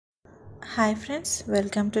Hi friends,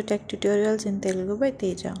 welcome to Tech Tutorials in Telugu by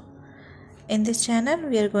Teja. In this channel,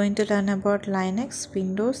 we are going to learn about Linux,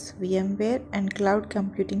 Windows, VMware and cloud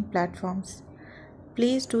computing platforms.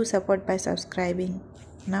 Please do support by subscribing.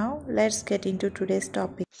 Now, let's get into today's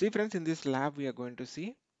topic. See friends, in this lab we are going to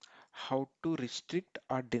see how to restrict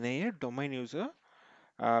or deny a domain user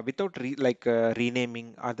without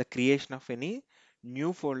renaming or the creation of any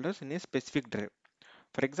new folders in a specific drive.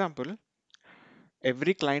 For example,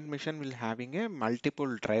 every client machine will having a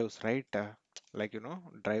multiple drives, right?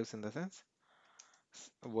 Drives in the sense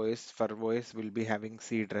voice will be having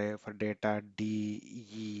C drive, for data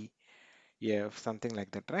D, F, something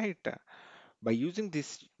like that, right? By using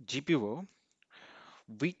this GPO,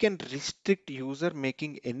 we can restrict user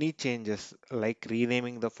making any changes like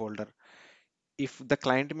renaming the folder. If the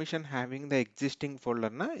client machine having the existing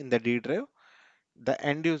folder in the D drive, the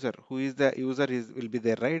end user, who is the user, is will be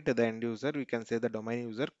there, right? The end user, we can say the domain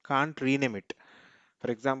user can't rename it.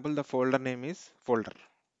 For example, the folder name is folder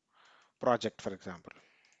project, for example.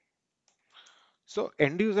 So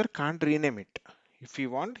end user can't rename it. If he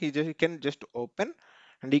want, he can just open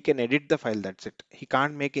and he can edit the file. That's it. He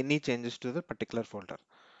can't make any changes to the particular folder.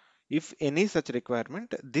 If any such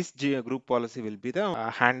requirement, this group policy will be the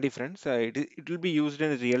handy friends. It will be used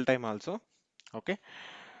in real time also. Okay,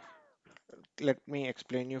 let me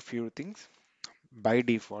explain you a few things. By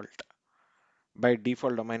default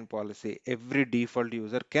domain policy, every default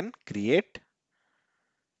user can create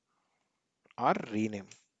or rename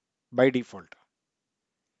by default.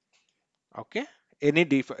 Okay, any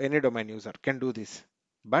domain user can do this,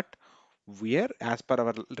 but we are, as per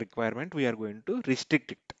our requirement, we are going to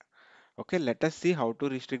restrict it. Okay, let us see how to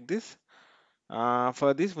restrict this.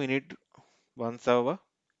 For this, we need one server,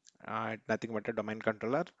 nothing but a domain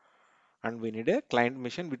controller, and we need a client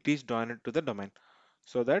machine which is joined to the domain,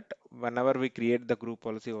 so that whenever we create the group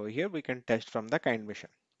policy over here, we can test from the client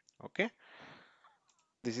machine. Okay,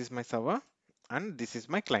 this is my server and this is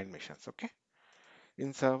my client machines. Okay,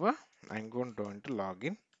 in server, I'm going to log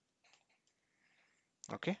in.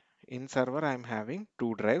 Okay, in server, I'm having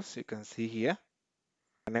two drives. You can see here.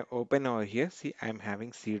 When I open over here, see, I'm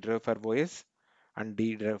having C drive for voice and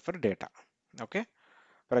D drive for data. Okay,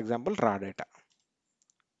 for example, raw data.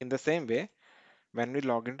 In the same way, when we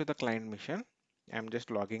log into the client machine, I'm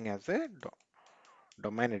just logging as a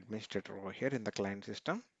domain administrator over here in the client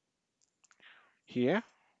system. Here,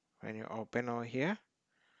 when you open over here,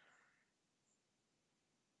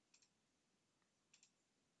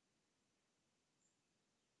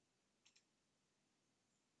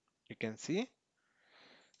 you can see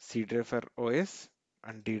C drive for OS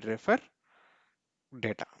and D drive for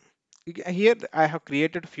data. Here I have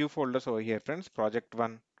created few folders over here, friends. Project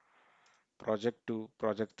 1, project 2,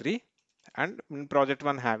 project 3, and in project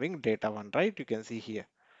 1 having data 1, right? You can see here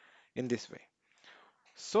in this way.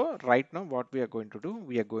 So right now what we are going to do,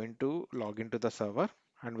 we are going to log into the server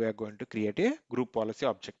and we are going to create a group policy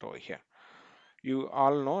object over here. You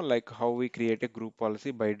all know like how we create a group policy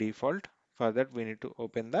by default. For that, we need to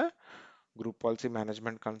open the group policy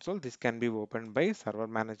management console. This can be opened by server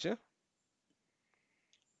manager.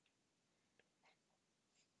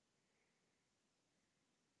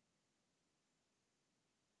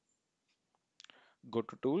 Go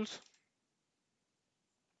to tools.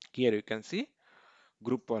 Here you can see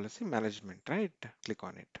group policy management, right? Click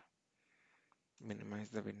on it. Minimize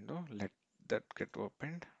the window. Let that get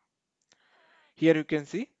opened. Here you can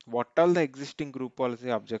see what all the existing group policy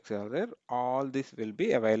objects are there. All this will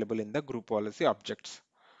be available in the group policy objects.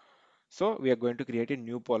 So we are going to create a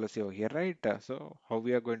new policy over here, right? So how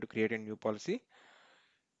we are going to create a new policy?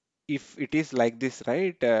 If it is like this,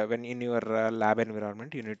 right? When in your lab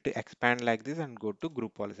environment, you need to expand like this and go to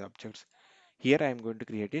group policy objects. Here I am going to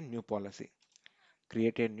create a new policy.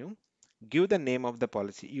 Create a new. Give the name of the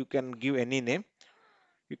policy. You can give any name.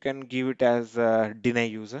 You can give it as deny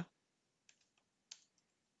user.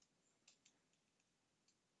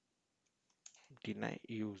 Deny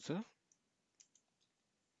user.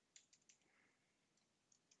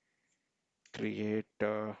 Create.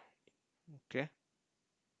 Okay.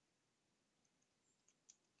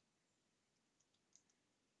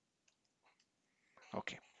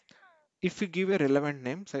 Okay. If you give a relevant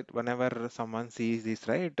name, so whenever someone sees this,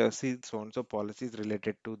 right, see so and so policies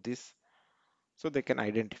related to this, so they can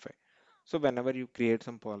identify. So whenever you create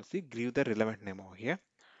some policy, give the relevant name over here.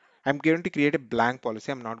 I'm going to create a blank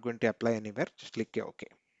policy. I'm not going to apply anywhere. Just click OK.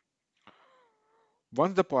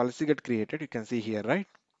 Once the policy get created, you can see here, right?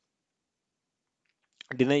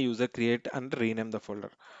 Deny user, create and rename the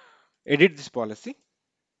folder. Edit this policy.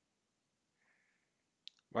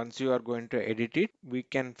 Once you are going to edit it, we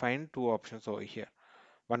can find two options over here.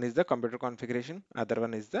 One is the computer configuration, other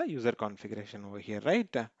one is the user configuration over here,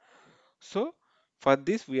 right? So for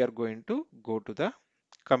this, we are going to go to the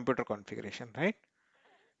computer configuration, right?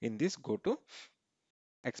 In this, go to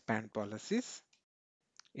expand policies.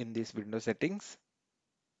 In this window settings,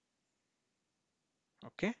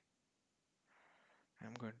 okay,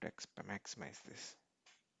 I'm going to maximize this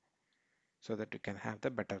so that you can have the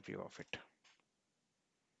better view of it.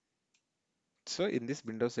 So in this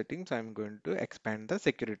window settings, I'm going to expand the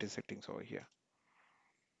security settings over here.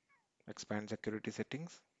 Expand security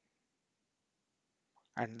settings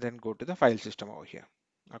and then go to the file system over here.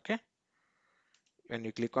 Okay. When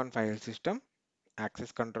you click on file system,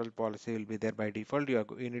 access control policy will be there by default.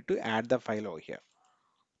 You need to add the file over here.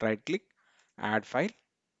 Right click, add file.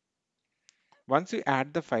 Once you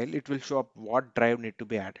add the file, it will show up what drive need to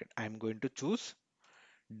be added. I'm going to choose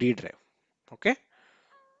D drive. Okay.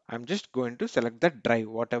 I'm just going to select the drive,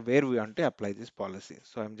 whatever where we want to apply this policy.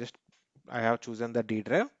 So I have chosen the D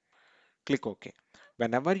drive. Click OK.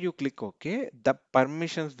 Whenever you click OK, the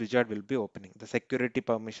permissions wizard will be opening. The security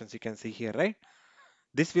permissions you can see here, right?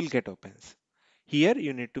 This will get opens. Here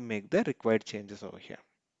you need to make the required changes over here.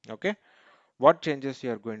 Okay. What changes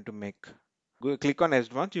you are going to make? Click on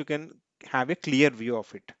advanced. You can have a clear view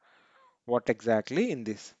of it. What exactly in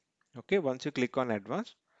this? Okay. Once you click on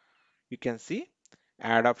advanced, you can see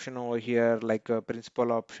add option over here, like a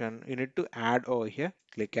principal option. You need to add over here.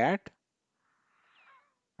 Click add,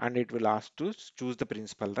 and it will ask to choose the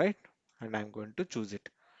principal, right? And I'm going to choose it.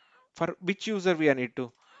 For which user we need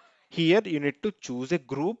to? Here you need to choose a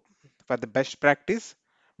group for the best practice.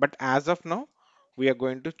 But as of now, we are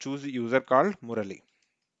going to choose a user called Murali.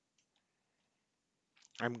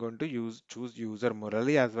 I'm going to choose user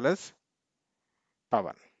Murali as well as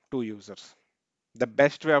Pawan, two users. The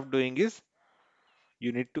best way of doing is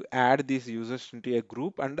you need to add these users into a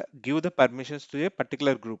group and give the permissions to a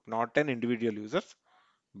particular group, not an individual users.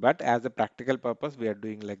 But as a practical purpose, we are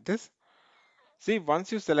doing like this. See,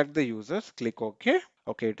 once you select the users, click OK.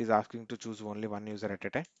 Okay, it is asking to choose only one user at a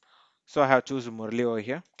time. So I have choose Murali over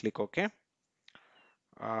here. Click OK.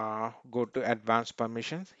 Go to advanced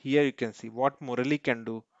permissions. Here you can see what Murali can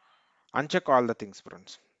do. Uncheck all the things,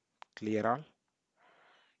 friends. Clear all.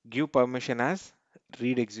 Give permission as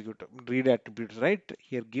read attribute, right?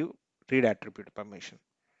 Here give read attribute permission.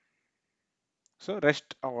 So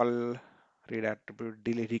rest all read attribute,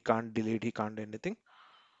 delete, he can't do anything.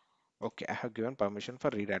 Okay, I have given permission for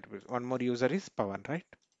read attribute. One more user is Pawan, right?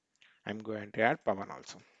 I'm going to add Pawan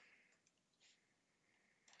also.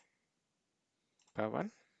 Pawan,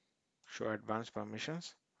 show advanced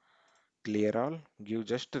permissions, clear all, give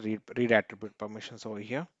just read attribute permissions over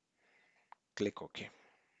here. Click OK.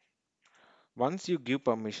 Once you give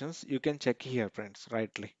permissions, you can check here, friends,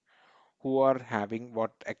 rightly, who are having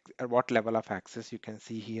what level of access you can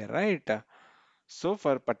see here, right? So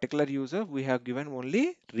for particular user, we have given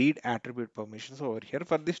only read attribute permissions over here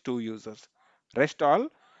for these two users. Rest all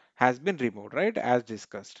has been removed, right? As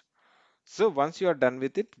discussed. So once you are done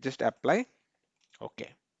with it, just apply OK.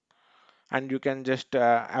 And you can just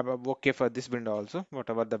have a OK for this window also,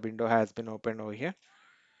 whatever the window has been opened over here.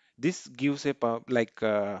 This gives a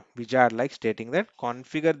wizard like stating that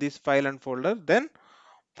configure this file and folder, then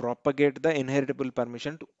propagate the inheritable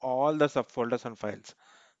permission to all the subfolders and files.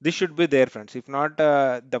 This should be there, friends. If not,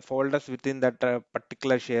 the folders within that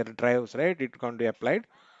particular shared drives, right, it can't be applied.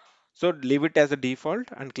 So leave it as a default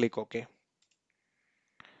and click OK.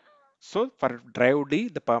 So for drive D,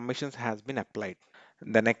 the permissions has been applied.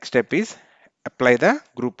 The next step is apply the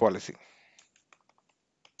group policy.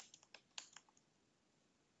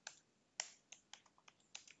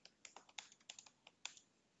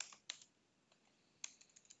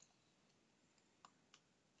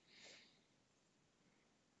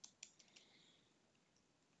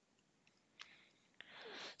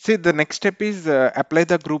 See, the next step is apply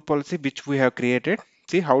the group policy which we have created.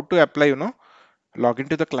 See how to apply, log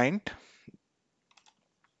into the client.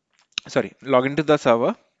 Sorry, log into the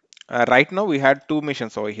server. Right now we had two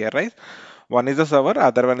missions over here, right? One is the server,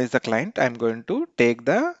 other one is the client. I'm going to take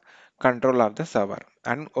the control of the server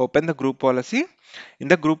and open the group policy. In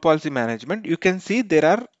the group policy management, you can see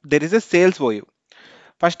there is a sales view.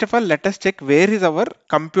 First of all, let us check where is our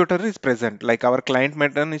computer is present, like our client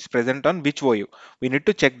method is present on which view. We need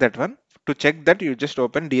to check that one. To check that, you just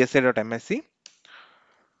open dsa.msc,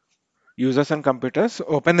 users and computers,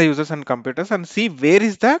 open the users and computers and see where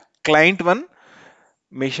is the client one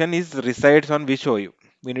mission is resides on which OU.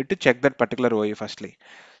 We need to check that particular OU firstly.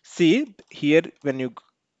 See here, when you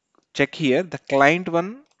check here, the client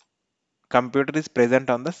one computer is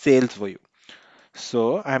present on the sales OU.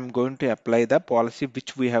 So I'm going to apply the policy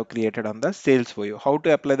which we have created on the sales for you. How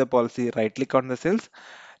to apply the policy? Right click on the sales,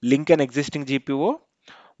 link an existing GPO.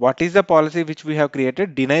 What is the policy which we have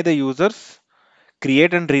created? Deny the users,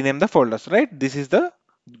 create and rename the folders, right? This is the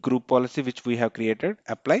group policy which we have created.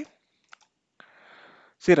 Apply.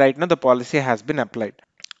 See, right now the policy has been applied.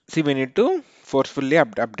 See, we need to forcefully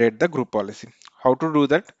update the group policy. How to do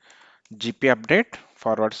that? GP update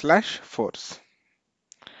 / force.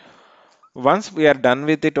 Once we are done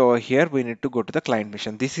with it over here, we need to go to the client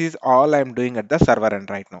mission. This is all I'm doing at the server end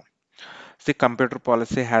right now. See, computer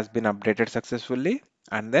policy has been updated successfully,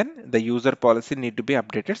 and then the user policy need to be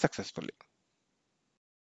updated successfully.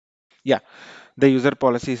 Yeah, the user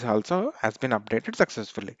policy is also has been updated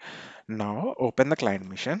successfully. Now open the client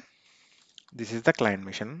mission. This is the client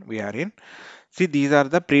mission we are in. See, these are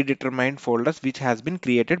the predetermined folders which has been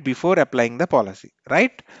created before applying the policy,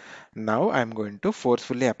 right? Now I'm going to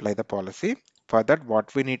forcefully apply the policy. For that,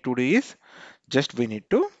 what we need to do is just we need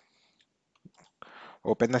to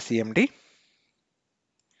open the CMD.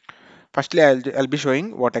 Firstly, I'll be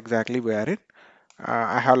showing what exactly we are in.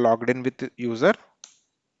 I have logged in with user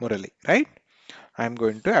Murali, right? I'm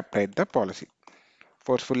going to apply the policy,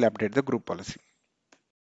 forcefully update the group policy.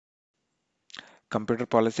 Computer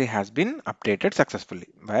policy has been updated successfully.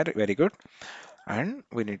 Very good. And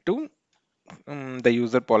we need to the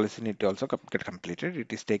user policy need to also get completed.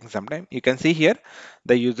 It is taking some time. You can see here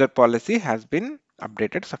the user policy has been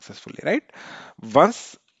updated successfully, right?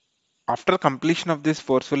 Once after completion of this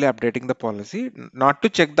forcefully updating the policy, not to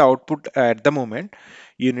check the output at the moment,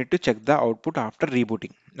 you need to check the output after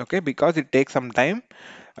rebooting, okay? Because it takes some time.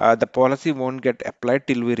 The policy won't get applied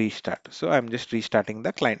till we restart. So I'm just restarting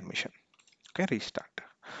the client mission. Okay, restart.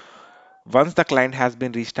 Once the client has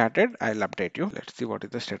been restarted, I'll update you. Let's see what is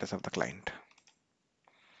the status of the client.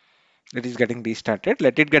 It is getting restarted.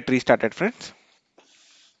 Let it get restarted, friends.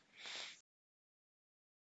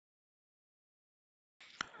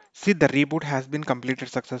 See, the reboot has been completed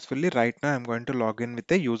successfully. Right now, I'm going to log in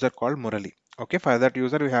with a user called Murali. Okay, for that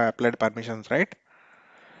user, we have applied permissions, right?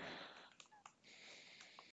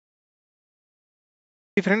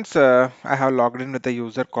 See, friends, I have logged in with a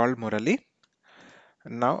user called Murali.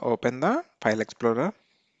 Now open the File Explorer.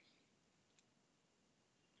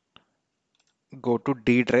 Go to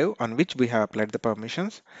D drive on which we have applied the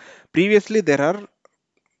permissions. Previously, there are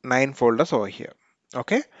 9 folders over here.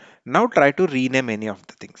 Okay, now try to rename any of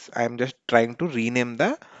the things. I am just trying to rename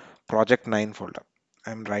the project 9 folder.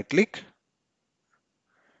 I'm right click,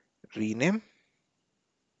 rename.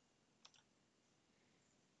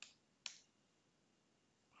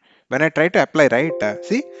 When I try to apply, right,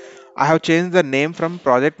 see, I have changed the name from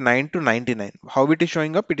project 9 to 99. How it is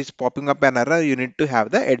showing up? It is popping up an error. You need to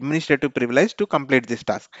have the administrative privilege to complete this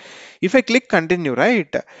task. If I click continue,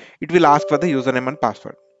 right, it will ask for the username and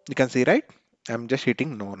password. You can see, right? I'm just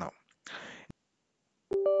hitting no now.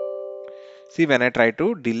 See, when I try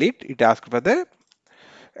to delete, it asks for the,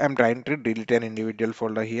 I'm trying to delete an individual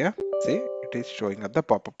folder here. See, it is showing up the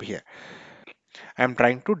pop-up here. I'm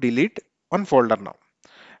trying to delete one folder now.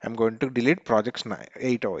 I'm going to delete projects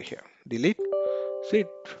 8 over here. Delete. See, it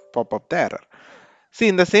pop up the error. See,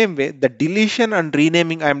 in the same way, the deletion and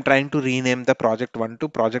renaming, I'm trying to rename the project 1 to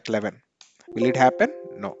project 11. Will it happen?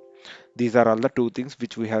 No. These are all the two things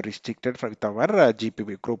which we have restricted with our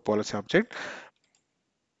GPP group policy object.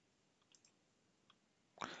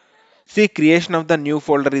 See, creation of the new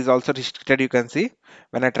folder is also restricted. You can see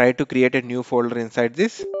when I try to create a new folder inside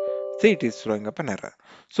this, see, it is throwing up an error.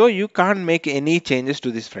 So you can't make any changes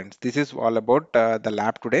to this, friends. This is all about the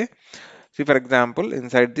lab today. See, for example,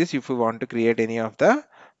 inside this, if you want to create any of the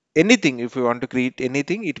anything, if you want to create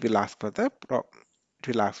anything, it will ask for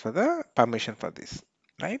the permission for this,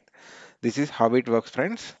 right? This is how it works,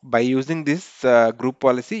 friends. By using this group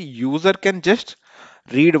policy, user can just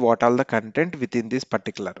read what all the content within this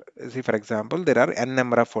particular. See, for example, there are n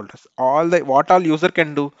number of folders. All the what all user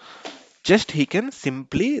can do, just he can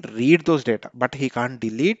simply read those data, but he can't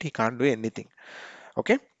delete, he can't do anything.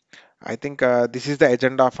 Okay, I think this is the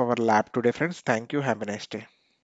agenda of our lab today, friends. Thank you. Have a nice day.